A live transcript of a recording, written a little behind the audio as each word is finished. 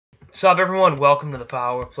Sup everyone, welcome to the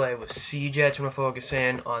Power Play with CJ. It's going to focus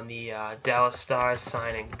in on the Dallas Stars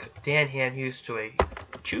signing Dan Hamhuis to a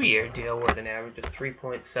 2-year deal worth an average of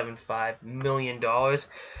 $3.75 million. I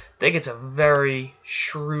think it's a very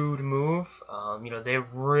shrewd move. They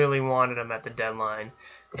really wanted him at the deadline,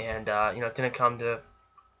 and it didn't come to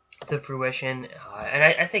fruition. And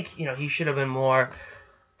I think he should have been more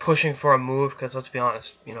pushing for a move because let's be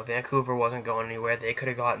honest, Vancouver wasn't going anywhere. They could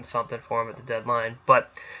have gotten something for him at the deadline, but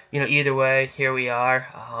either way, here we are.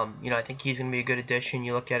 I think he's going to be a good addition.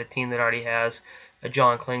 You look at a team that already has a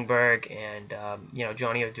John Klingberg and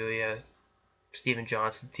Johnny Oduya, Steven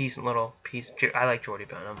Johnson, decent little piece. I like Jordy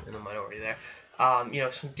Benham in the minority there.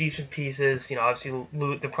 Some decent pieces. Obviously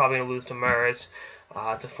they're probably going to lose to Murs.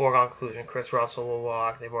 It's a foregone conclusion. Chris Russell will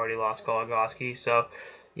walk. They've already lost Goligoski, so.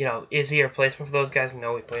 Is he a replacement for those guys?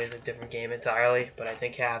 No, he plays a different game entirely, but I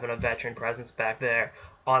think having a veteran presence back there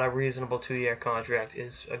on a reasonable 2-year contract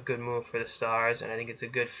is a good move for the Stars, and I think it's a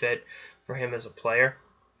good fit for him as a player.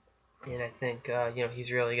 And I think, he's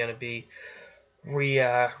really going to be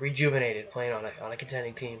rejuvenated playing on a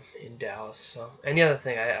contending team in Dallas. So, and the other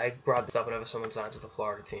thing, I brought this up whenever someone signs with the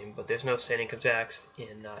Florida team, but there's no state income tax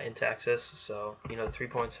in Texas, so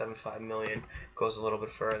 $3.75 million goes a little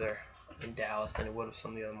bit further in Dallas than it would have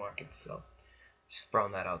some of the other markets. So just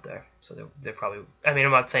throwing that out there. So they're probably.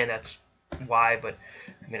 I'm not saying that's why, but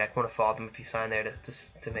I wouldn't have faulted them if he signed there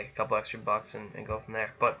to make a couple extra bucks and go from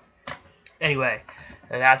there. But anyway,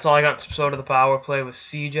 that's all I got in this episode of the Power Play with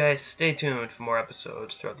CJ. Stay tuned for more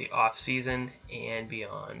episodes throughout the off season and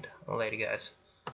beyond. Later, guys.